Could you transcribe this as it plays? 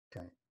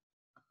Okay.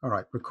 All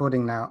right.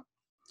 Recording now.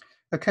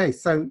 Okay.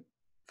 So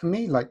for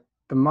me, like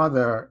the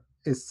mother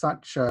is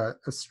such a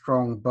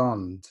strong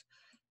bond.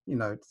 You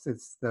know,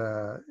 it's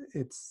the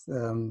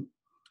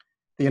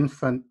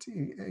infant.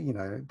 You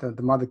know,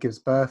 the mother gives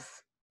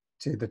birth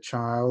to the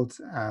child,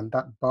 and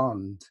that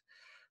bond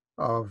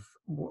of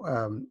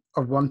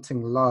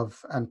wanting love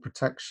and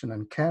protection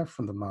and care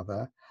from the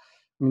mother.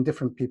 I mean,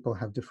 different people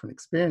have different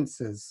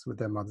experiences with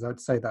their mothers. I would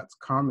say that's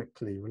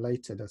karmically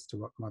related as to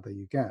what mother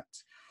you get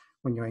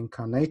when you're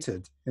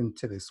incarnated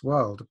into this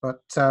world.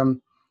 But,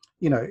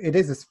 you know, it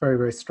is a very,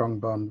 very strong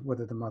bond,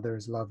 whether the mother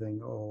is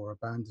loving or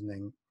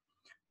abandoning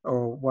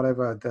or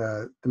whatever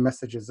the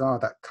messages are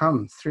that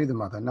come through the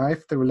mother. Now,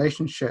 if the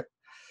relationship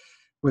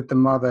with the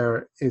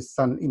mother is,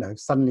 you know,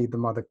 suddenly the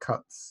mother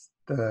cuts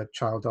the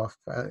child off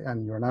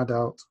and you're an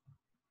adult,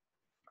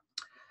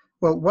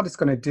 well, what it's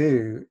going to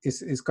do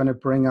is going to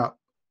bring up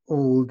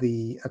all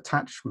the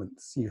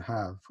attachments you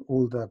have,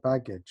 all the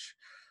baggage,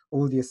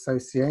 all the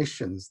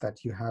associations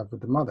that you have with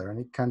the mother. And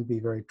it can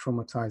be very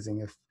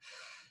traumatizing if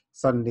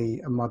suddenly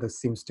a mother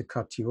seems to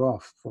cut you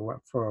off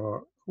for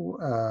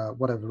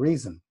whatever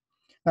reason.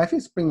 Now, if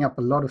it's bringing up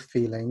a lot of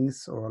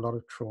feelings or a lot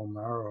of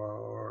trauma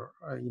or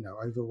you know,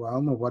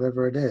 overwhelm or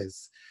whatever it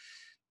is,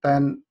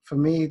 then for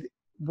me,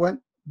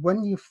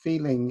 when you're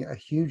feeling a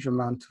huge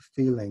amount of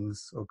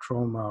feelings or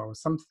trauma or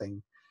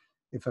something,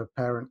 if a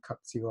parent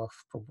cuts you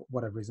off for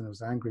whatever reason,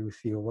 was angry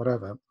with you or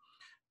whatever,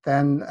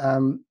 then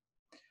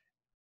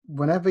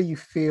whenever you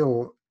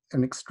feel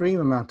an extreme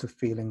amount of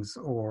feelings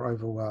or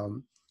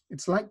overwhelm,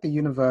 it's like the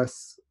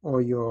universe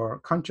or your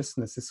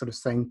consciousness is sort of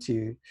saying to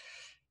you,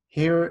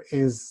 here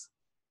is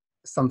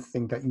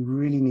something that you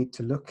really need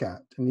to look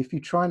at. And if you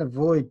try and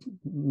avoid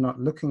not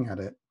looking at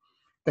it,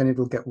 then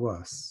it'll get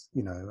worse,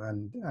 you know,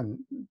 and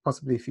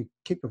possibly if you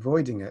keep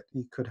avoiding it,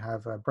 you could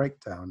have a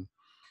breakdown,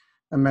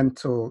 a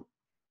mental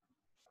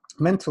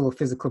or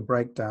physical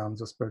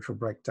breakdowns or spiritual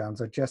breakdowns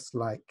are just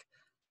like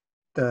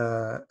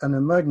an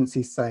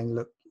emergency saying,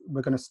 look,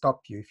 we're going to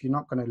stop you. If you're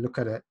not going to look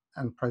at it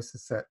and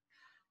process it,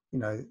 you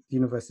know, the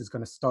universe is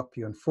going to stop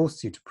you and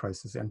force you to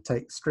process it and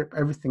strip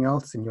everything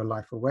else in your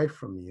life away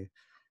from you.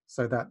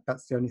 So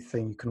that's the only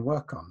thing you can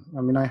work on.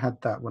 I mean, I had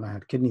that when I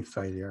had kidney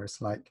failure.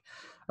 It's like,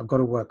 I've got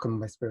to work on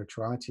my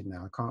spirituality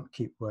now. I can't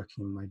keep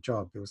working in my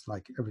job. It was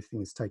like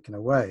everything is taken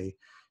away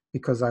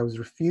because I was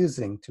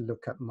refusing to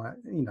look at my,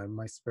 you know,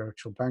 my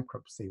spiritual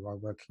bankruptcy while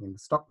working in the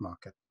stock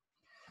market.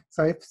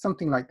 So if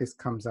something like this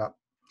comes up,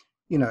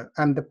 you know,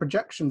 and the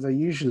projections are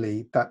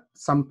usually that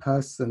some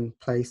person,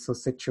 place, or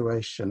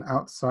situation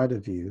outside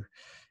of you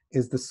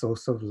is the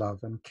source of love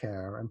and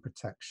care and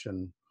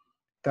protection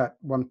that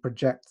one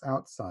projects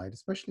outside,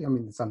 especially, I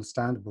mean, it's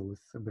understandable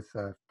with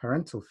a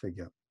parental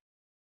figure.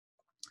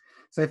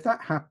 So if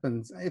that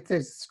happens, if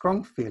there's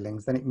strong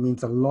feelings, then it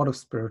means a lot of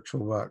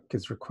spiritual work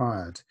is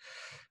required.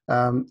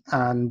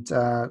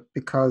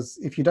 Because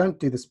if you don't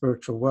do the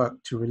spiritual work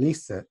to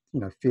release it, you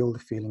know, feel the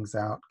feelings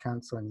out,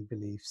 cancel any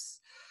beliefs,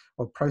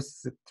 or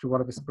process it through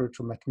whatever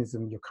spiritual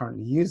mechanism you're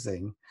currently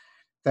using,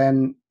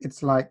 then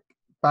it's like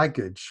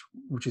baggage,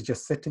 which is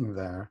just sitting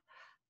there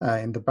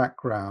in the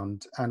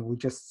background. And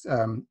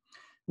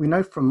we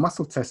know from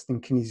muscle testing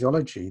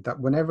kinesiology that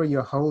whenever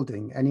you're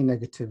holding any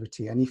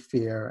negativity, any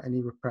fear, any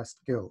repressed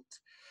guilt,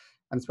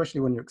 and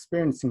especially when you're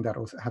experiencing that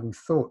or having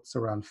thoughts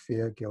around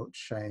fear, guilt,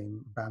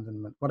 shame,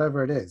 abandonment,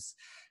 whatever it is,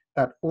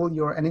 that all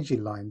your energy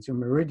lines, your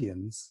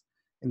meridians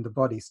in the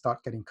body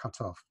start getting cut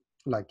off.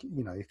 Like,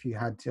 you know, if you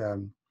had,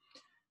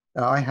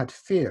 I had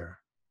fear,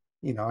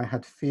 you know, I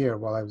had fear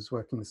while I was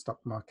working the stock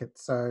market.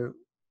 So,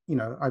 you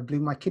know, I blew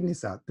my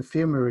kidneys out. The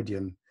fear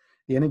meridian,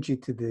 the energy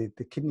to the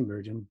kidney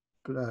meridian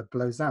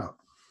blows out.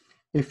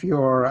 If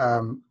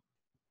you're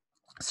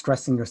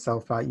stressing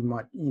yourself out, you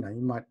might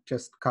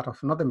just cut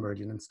off another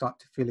meridian and start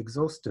to feel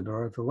exhausted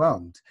or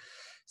overwhelmed.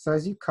 So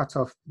as you cut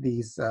off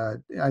these,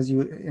 as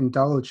you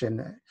indulge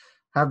in,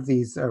 have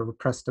these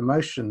repressed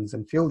emotions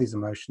and feel these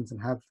emotions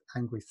and have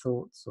angry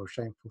thoughts or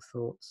shameful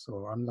thoughts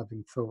or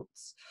unloving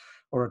thoughts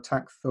or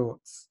attack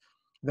thoughts,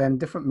 then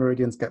different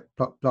meridians get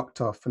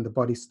blocked off and the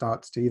body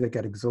starts to either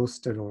get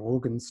exhausted or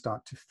organs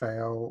start to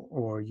fail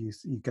or you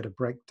get a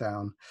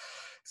breakdown.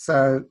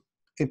 So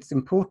it's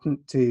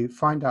important to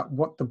find out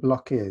what the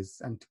block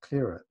is and to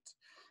clear it.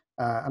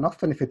 And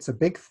often if it's a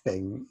big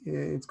thing,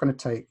 it's going to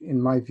take,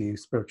 in my view,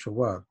 spiritual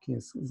work.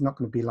 It's not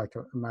going to be like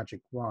a magic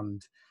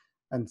wand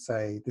and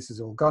say, this is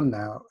all gone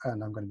now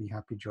and I'm going to be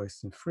happy,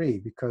 joyous and free.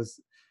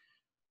 Because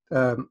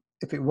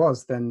if it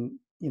was, then,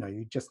 you know,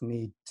 you just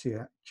need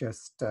to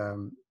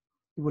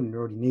you wouldn't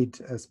already need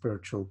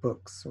spiritual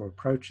books or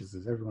approaches,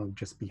 as everyone would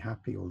just be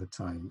happy all the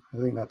time. I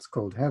think that's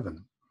called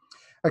heaven.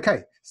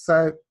 Okay,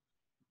 so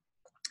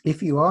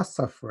if you are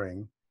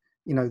suffering,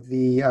 you know,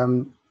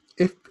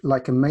 if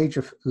like a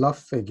major love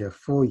figure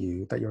for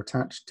you that you're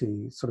attached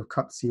to sort of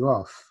cuts you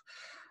off,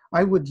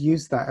 I would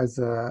use that as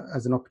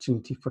an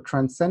opportunity for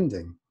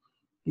transcending.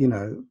 You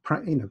know,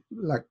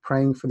 like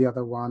praying for the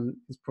other one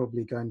is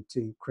probably going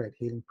to create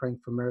healing. Praying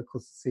for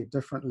miracles to see it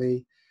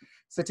differently.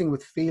 sitting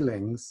with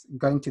feelings,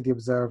 going to the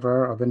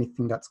observer of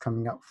anything that's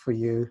coming up for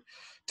you,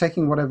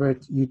 taking whatever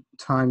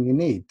time you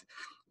need.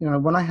 You know,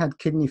 when I had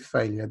kidney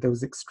failure, there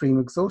was extreme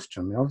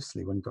exhaustion. I mean,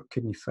 obviously, when you've got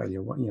kidney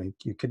failure, you know,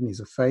 your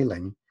kidneys are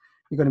failing,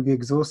 you're going to be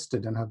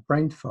exhausted and have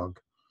brain fog.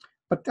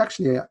 But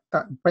actually,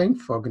 that brain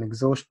fog and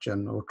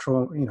exhaustion or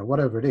trauma, you know,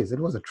 whatever it is, it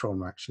was a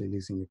trauma actually,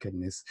 losing your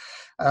kidneys.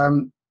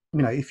 You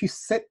know, if you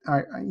sit,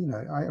 you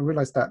know, I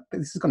realized that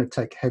this is going to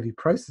take heavy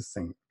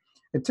processing.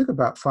 It took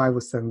about 5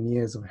 or 7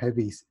 years of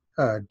heavy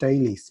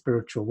daily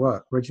spiritual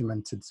work,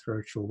 regimented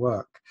spiritual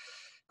work,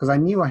 because I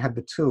knew I had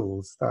the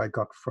tools that I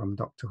got from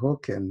Dr.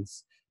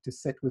 Hawkins to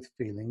sit with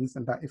feelings,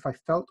 and that if I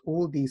felt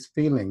all these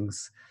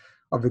feelings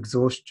of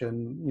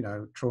exhaustion, you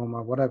know,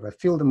 trauma, whatever,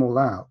 feel them all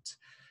out,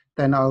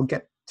 then I'll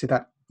get to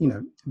that, you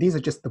know, these are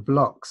just the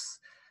blocks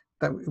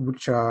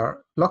which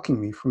are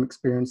blocking me from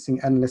experiencing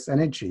endless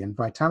energy and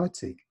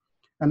vitality.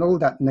 And all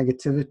that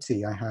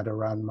negativity I had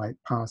around my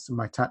past,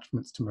 my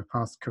attachments to my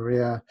past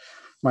career,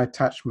 my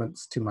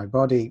attachments to my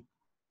body,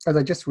 as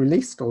I just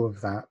released all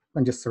of that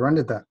and just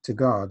surrendered that to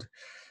God,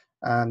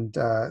 and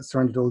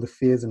surrendered all the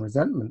fears and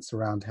resentments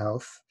around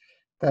health,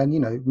 then, you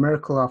know,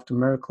 miracle after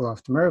miracle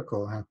after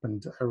miracle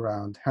happened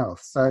around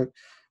health. So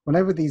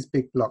whenever these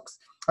big blocks,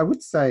 I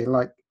would say,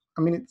 like,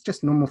 I mean, it's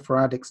just normal for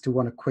addicts to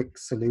want a quick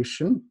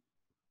solution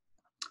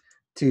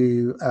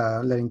to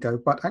letting go.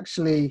 But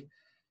actually,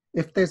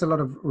 if there's a lot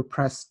of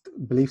repressed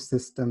belief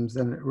systems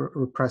and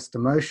repressed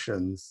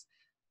emotions,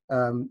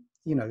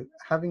 you know,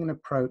 having an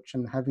approach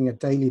and having a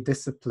daily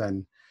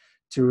discipline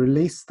to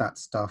release that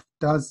stuff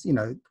does, you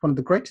know, one of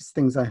the greatest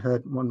things I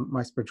heard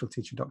my spiritual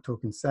teacher, Dr.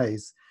 Hawkins,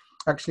 says,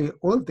 actually,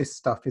 all of this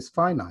stuff is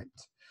finite.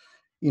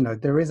 You know,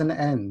 there is an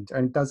end,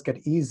 and it does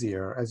get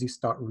easier as you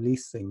start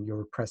releasing your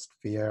repressed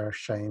fear,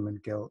 shame,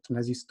 and guilt, and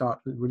as you start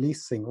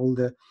releasing all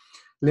the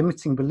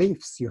limiting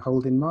beliefs you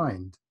hold in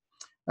mind.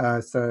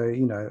 So,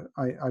 you know,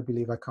 I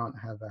believe I can't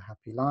have a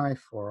happy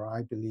life, or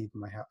I believe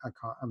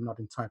I'm not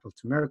entitled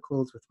to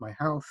miracles with my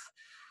health,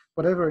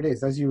 whatever it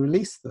is, as you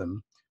release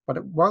them.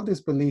 But while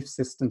these belief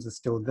systems are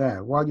still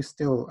there, while you're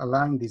still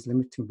allowing these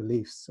limiting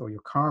beliefs or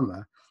your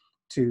karma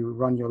to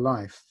run your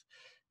life,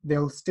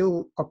 they'll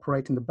still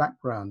operate in the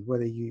background,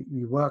 whether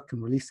you work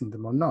on releasing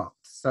them or not.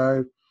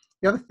 So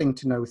the other thing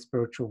to know with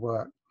spiritual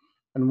work,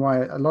 and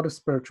why a lot of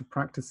spiritual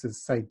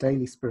practices say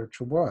daily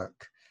spiritual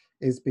work,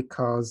 is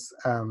because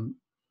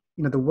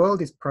you know, the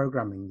world is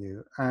programming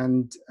you,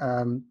 and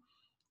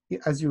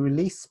as you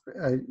release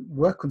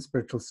work on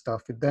spiritual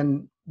stuff,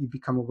 then you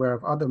become aware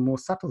of other more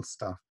subtle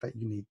stuff that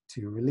you need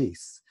to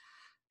release.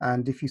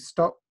 And if you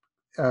stop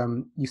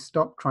trying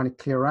to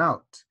clear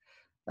out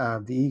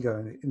the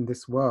ego in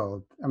this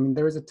world, I mean,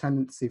 there is a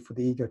tendency for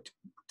the ego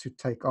to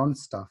take on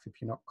stuff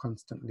if you're not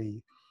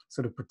constantly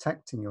sort of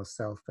protecting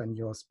yourself and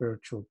your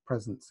spiritual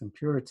presence and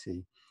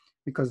purity,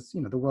 because, you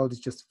know, the world is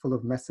just full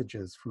of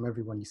messages from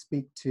everyone you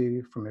speak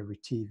to, from every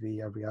TV,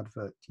 every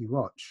advert you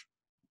watch.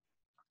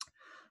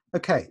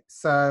 Okay,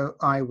 so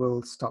I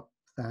will stop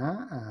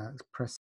there. Press